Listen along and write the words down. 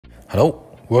Hello,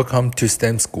 welcome to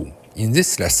STEM School. In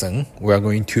this lesson, we are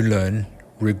going to learn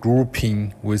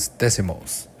regrouping with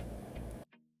decimals.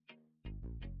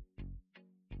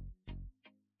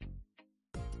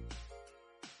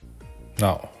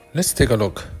 Now, let's take a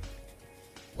look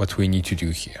what we need to do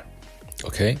here.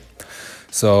 Okay,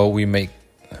 so we make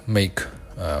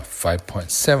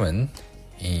 5.7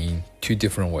 in two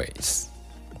different ways.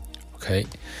 Okay,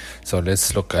 so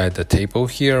let's look at the table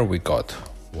here. We got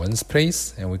ones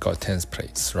place and we got tens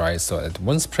place, right? So at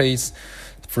ones place,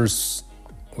 first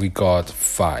we got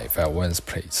 5 at ones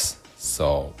place.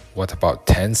 So what about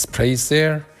tens place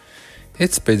there?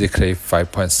 It's basically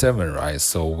 5.7, right?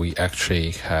 So we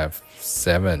actually have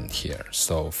 7 here,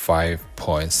 so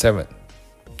 5.7.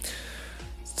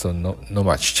 So no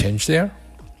much change there.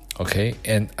 Okay,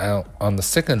 and on the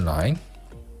second line,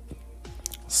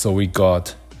 so we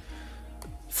got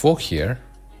 4 here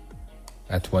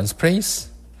at ones place.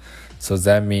 So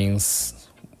that means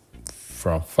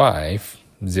from 5,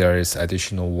 there is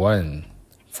additional 1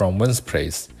 from ones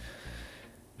place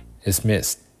is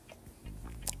missed,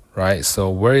 right?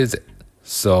 So where is it?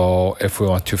 So if we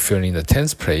want to fill in the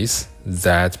tens place,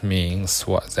 that means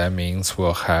what? That means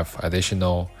we'll have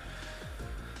additional.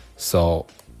 So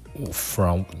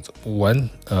from one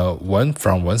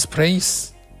from ones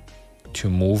place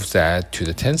to move that to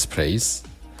the tens place,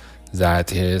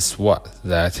 that is what?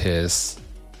 That is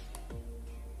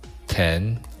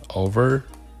 10 over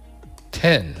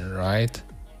 10, right?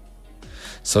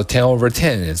 So 10 over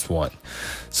 10 is 1.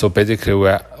 So basically we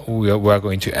are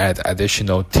going to add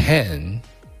additional 10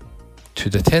 to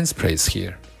the tens place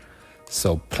here.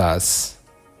 So plus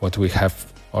what we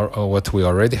have or what we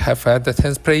already have at the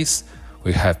tens place,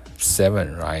 we have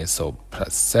 7, right? So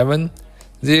plus 7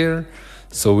 there.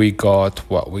 So we got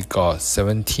what? We got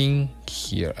 17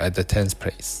 here at the tens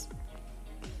place.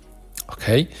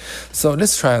 Okay, so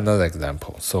let's try another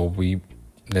example. So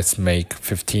let's make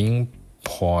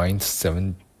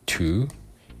 15.72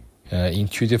 in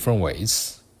two different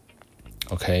ways.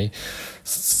 Okay,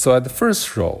 so at the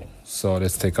first row, so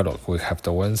let's take a look. We have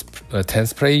the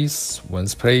tens place,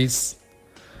 ones place,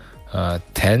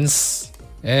 tens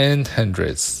and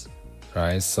hundreds,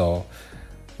 right? So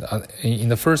in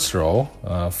the first row,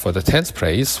 for the tens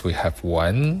place, we have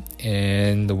 1,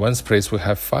 and the ones place we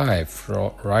have 5,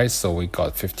 right? So we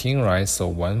got 15, right? So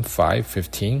 1, 5,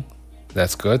 15.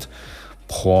 That's good.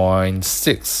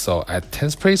 0.6. So at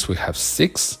tens place we have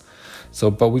 6. So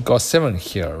but we got 7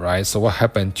 here, right? So what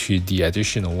happened to the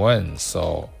additional 1?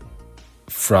 So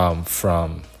from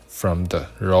the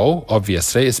row,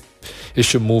 obviously it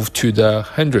should move to the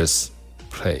hundreds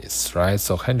place, right?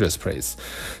 So hundreds place.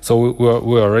 So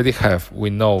we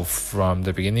know from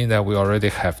the beginning that we already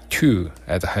have 2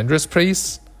 at the hundreds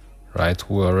place, right?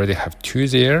 We already have 2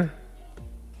 there,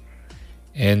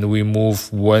 and we move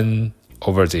 1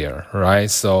 over there, right?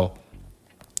 So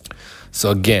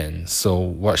again, so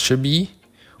what should be?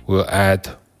 We'll add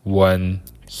 1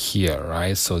 here,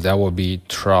 right? So that will be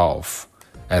 12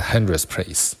 at hundreds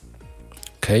place.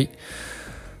 Okay.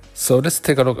 So let's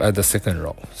take a look at the second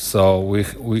row. So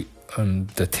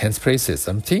the tens place is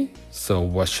empty. So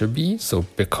what should be? So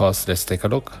because let's take a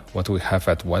look what we have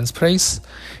at ones place.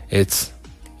 It's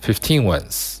 15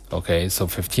 ones. Okay, so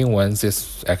 15 ones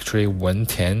is actually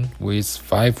 110 with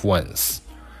 5 ones,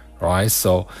 right?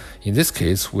 So in this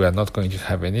case, we are not going to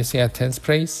have anything at tens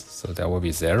place. So that will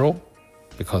be 0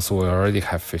 because we already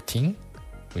have 15,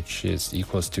 which is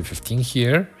equals to 15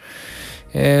 here.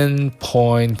 And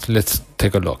point, let's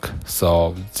take a look.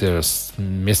 So there's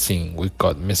missing, we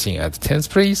got missing at the tens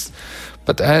place,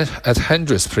 but at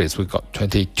hundreds place we got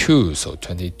 22, so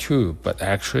 22. But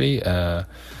actually at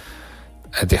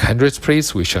the hundreds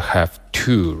place we should have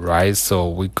 2, right? So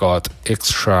we got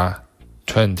extra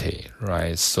 20,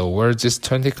 right? So where this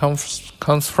 20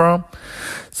 comes from?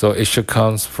 So it should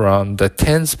come from the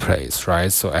tens place, right?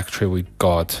 So actually we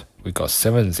got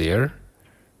 7 there.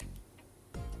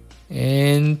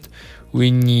 And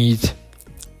we need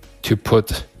to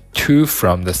put 2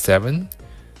 from the 7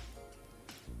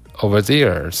 over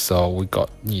there. So we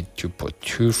need to put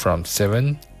 2 from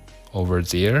 7 over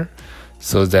there,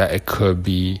 so that it could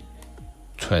be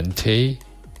 20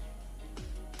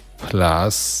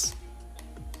 plus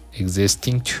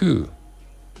existing 2,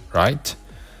 right?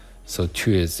 So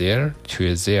 2 is there, 2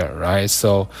 is there, right?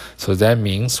 So that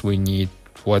means we need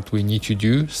to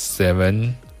do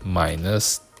 7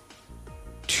 minus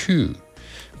 2,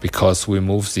 because we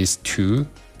move this 2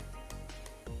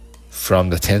 from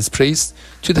the tens place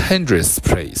to the hundreds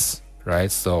place, right?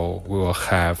 So we will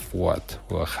have what?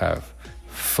 We'll have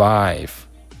 5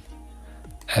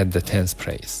 at the tens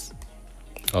place.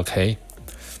 Okay,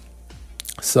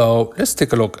 So let's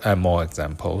take a look at more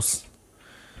examples.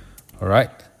 All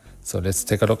right, so let's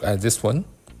take a look at this one.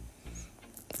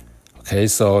 Okay,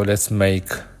 so let's make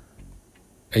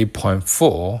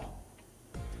 8.4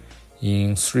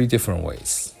 in 3 different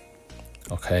ways.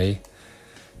 Okay,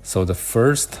 so the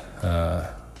first,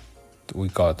 we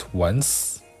got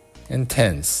ones and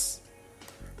tens,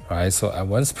 right? So at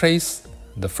ones place,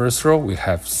 the first row we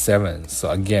have 7.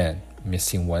 So again,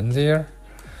 missing 1 there.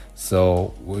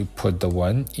 So we put the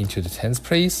 1 into the tens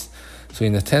place. So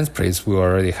in the tens place, we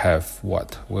already have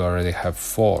what? We already have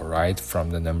 4, right?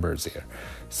 From the numbers there.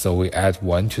 So we add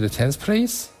 1 to the tens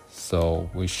place. So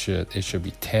it should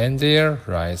be 10 there,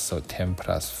 right? So 10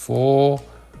 plus 4,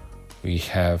 we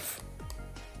have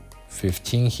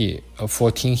 15 here, or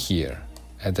 14 here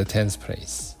at the tens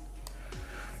place,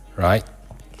 right?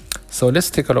 So let's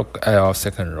take a look at our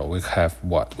second row. We have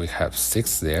what? We have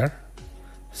 6 there.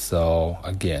 So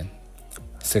again,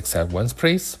 6 at ones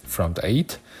place from the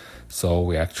 8. So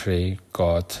we actually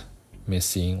got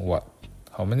missing what?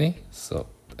 How many? So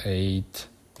 8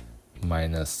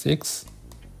 minus 6.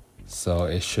 So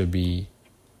it should be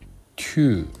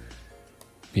 2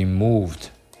 being moved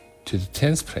to the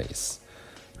tens place,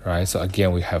 right? So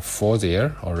again, we have 4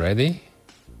 there already.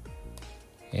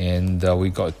 And we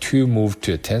got 2 moved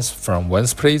to the tens from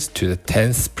ones place to the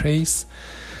tens place.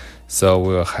 So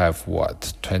we'll have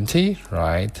what? 20,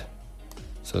 right?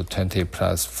 So 20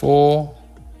 plus 4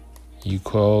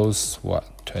 equals what?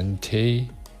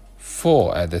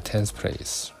 24 at the tens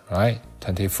place, right?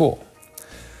 24.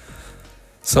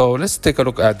 So let's take a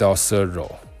look at our third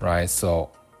row, right? So,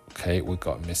 okay, we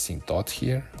got missing dot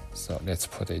here. So let's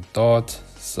put a dot.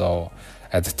 So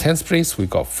at the tens place, we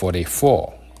got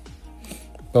 44.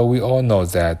 But we all know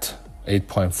that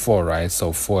 8.4, right?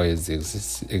 So 4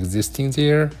 is existing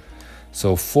there.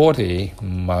 So 40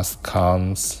 must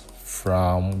comes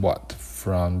from what?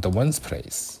 From the ones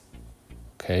place.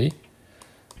 Okay.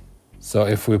 So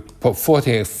if we put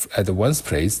 40 at the ones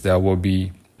place, that will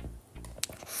be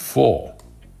 4.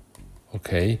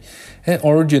 Okay. And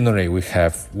originally we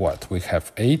have what? We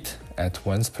have 8 at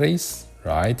ones place,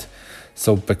 right?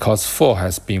 So because 4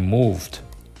 has been moved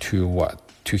to what?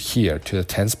 To here, to the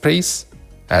tens place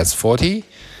as 40.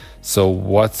 So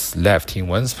what's left in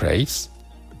ones place?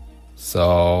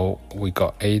 So we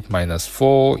got 8 minus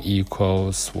 4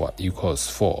 equals what? Equals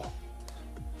 4.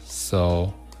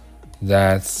 So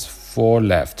that's 4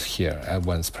 left here at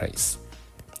ones place.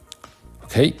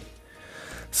 Okay.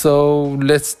 So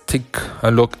let's take a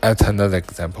look at another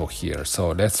example here.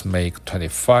 So let's make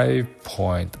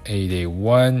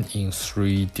 25.881 in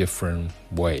 3 different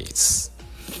ways.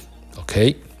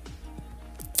 Okay.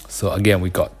 So again, we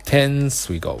got tens,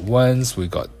 we got ones, we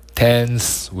got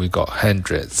tens, we got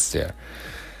hundreds there.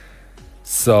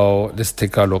 So let's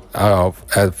take a look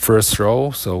at first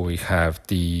row. So we have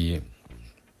the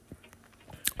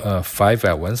 5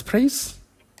 at ones place.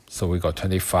 So we got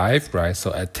 25, right?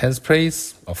 So at tens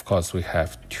place, of course, we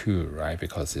have 2, right?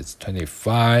 Because it's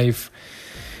 25.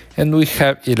 And we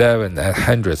have 11 at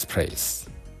hundreds place.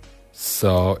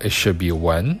 So it should be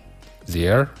 1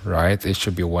 there, right? It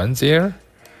should be 1 there.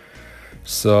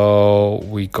 So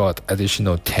we got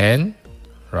additional 10,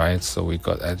 right? So we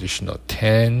got additional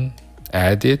 10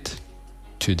 added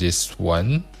to this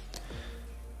 1.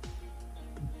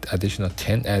 Additional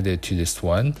 10 added to this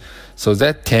 1. So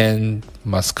that 10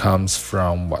 must comes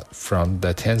from what? From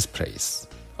the tens place.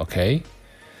 Okay.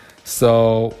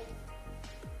 So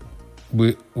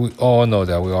we all know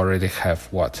that we already have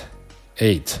what?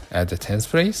 8 at the tens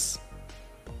place.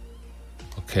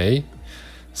 Okay.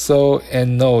 So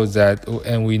and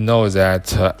we know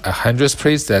that a hundreds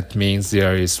place, that means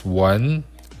there is 1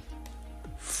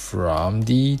 from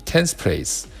the tens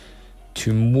place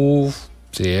to move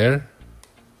there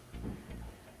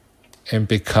and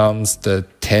becomes the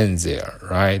 10 there,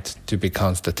 right? To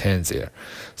becomes the 10 there.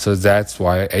 So that's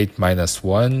why 8 minus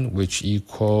 1, which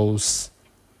equals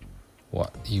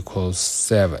what? Equals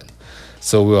 7.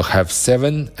 So we'll have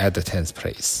 7 at the tens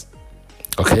place.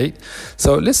 Okay,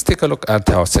 so let's take a look at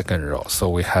our second row. So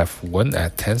we have 1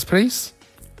 at tens place.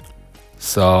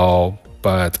 So,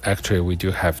 but actually we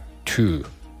do have 2.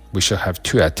 We should have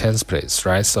 2 at tens place,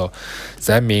 right? So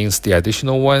that means the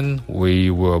additional 1, we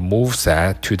will move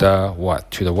that to the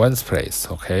what? To the ones place.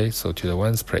 Okay, so to the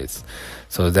ones place.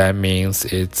 So that means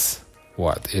it's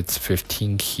what? It's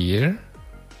 15 here.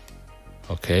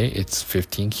 Okay, it's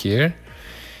 15 here.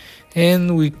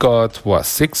 And we got what?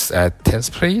 6 at tens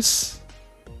place.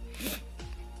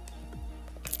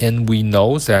 And we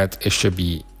know that it should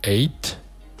be 8,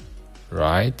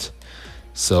 right?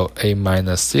 So 8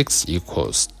 minus 6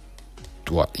 equals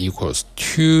what? Equals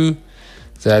 2.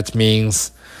 That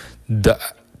means the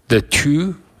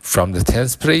 2 from the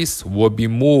tens place will be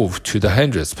moved to the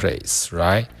hundreds place,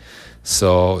 right?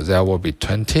 So that will be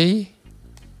 20.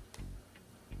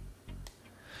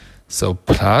 So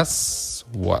plus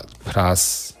what?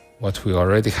 Plus what we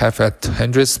already have at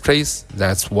hundreds place,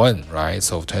 that's 1, right?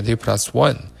 So 20 plus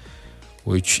 1,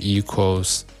 which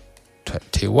equals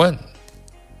 21.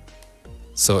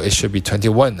 So it should be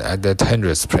 21 at that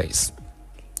hundreds place.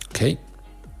 Okay.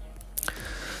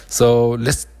 So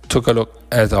let's take a look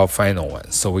at our final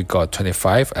one. So we got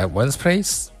 25 at ones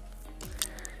place,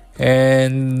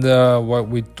 and what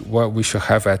we should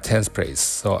have at tens place.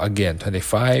 So again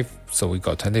 25. So we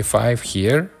got 25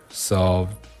 here. So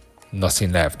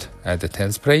nothing left at the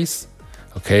tens place.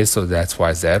 Okay, so that's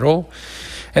why 0.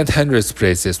 And hundreds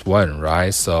place is 1,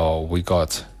 right? So we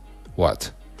got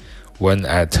what? 1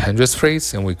 at hundreds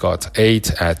place, and we got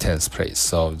 8 at tens place.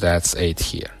 So that's 8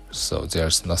 here. So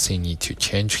there's nothing need to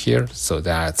change here. So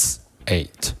that's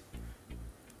 8.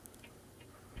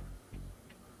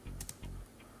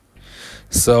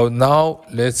 So now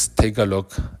let's take a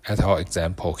look at our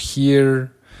example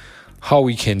here, how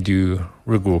we can do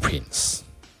regroupings.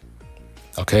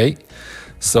 Okay,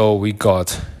 so we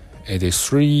got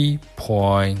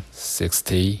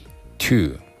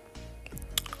 83.62.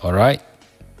 All right.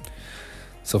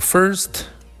 So first,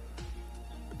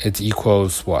 it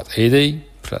equals what? 80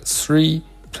 plus 3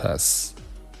 plus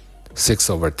 6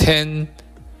 over 10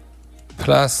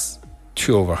 plus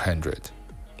 2 over 100.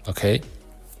 Okay.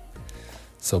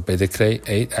 So basically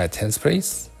 8 at tens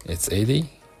place, it's 80.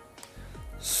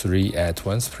 3 at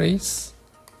ones place,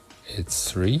 it's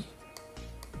 3.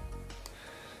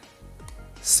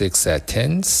 6 at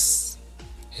tens,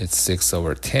 it's 6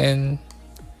 over 10.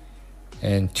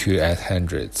 And 2 at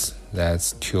hundreds,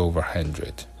 that's 2 over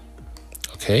 100.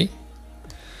 Okay.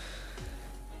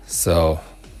 So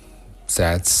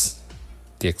that's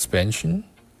the expansion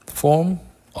form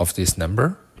of this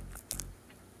number.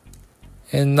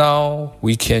 And now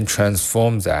we can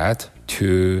transform that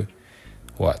to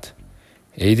what?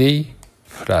 80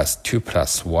 plus 2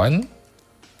 plus 1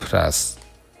 plus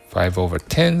 5 over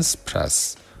 10s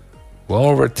plus 1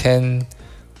 over 10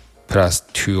 plus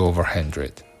 2 over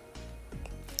 100.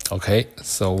 Okay,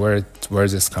 so where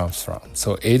this comes from?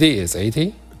 So 80 is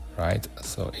 80, right?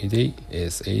 So 80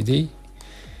 is 80.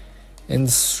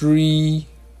 And 3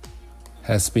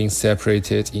 has been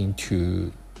separated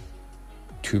into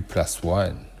 2 plus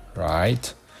 1,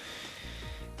 right?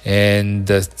 And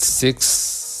the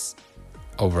 6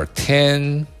 over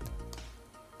 10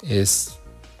 is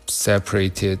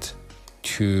separated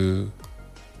to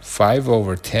 5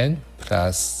 over 10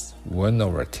 plus 1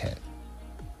 over 10.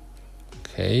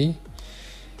 Okay,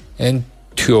 and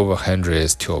 2 over 100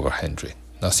 is 2 over 100.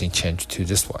 Nothing changed to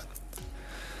this one.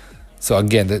 So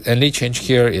again, the only change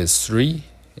here is 3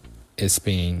 is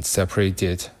being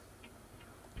separated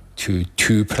to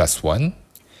 2 plus 1,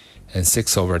 and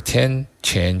 6 over 10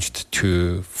 changed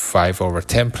to 5 over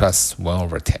 10 plus 1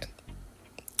 over 10.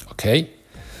 Okay,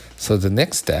 so the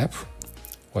next step,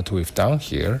 what we've done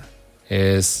here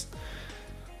is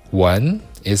 1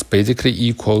 is basically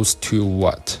equals to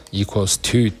what? Equals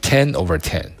to 10 over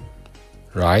 10,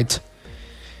 right?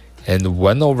 And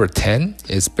 1 over 10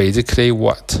 is basically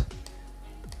what?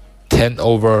 10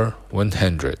 over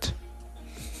 100,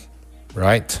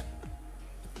 right?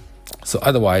 So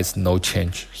otherwise, no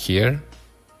change here.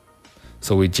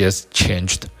 So we just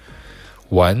changed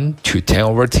 1 to 10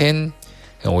 over 10,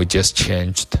 and we just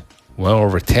changed 1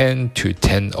 over 10 to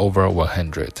 10 over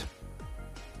 100.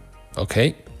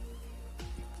 Okay?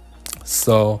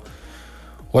 So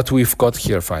what we've got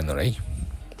here finally.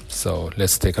 So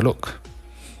let's take a look.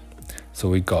 So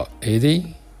we got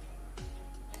 80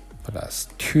 plus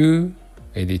 2,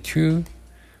 82,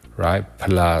 right?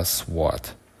 Plus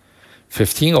what?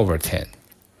 15 over 10.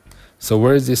 So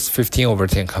where is this 15 over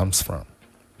 10 comes from?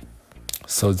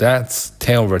 So that's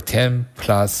 10 over 10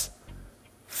 plus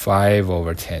 5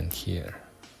 over 10 here.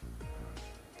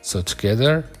 So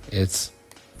together it's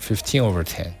 15 over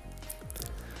 10.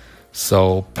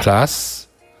 So plus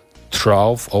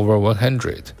 12 over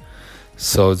 100.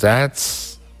 So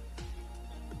that's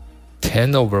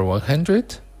 10 over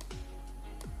 100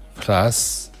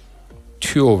 plus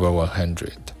 2 over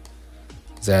 100.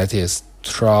 That is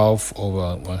 12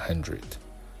 over 100.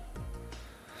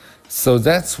 So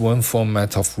that's one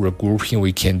format of regrouping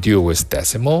we can do with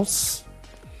decimals.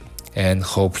 And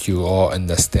hope you all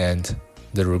understand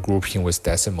the regrouping with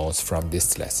decimals from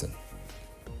this lesson.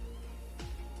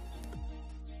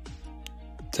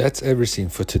 That's everything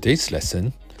for today's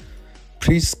lesson.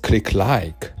 Please click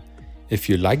like if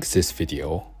you like this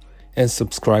video and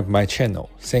subscribe my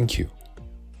channel. Thank you.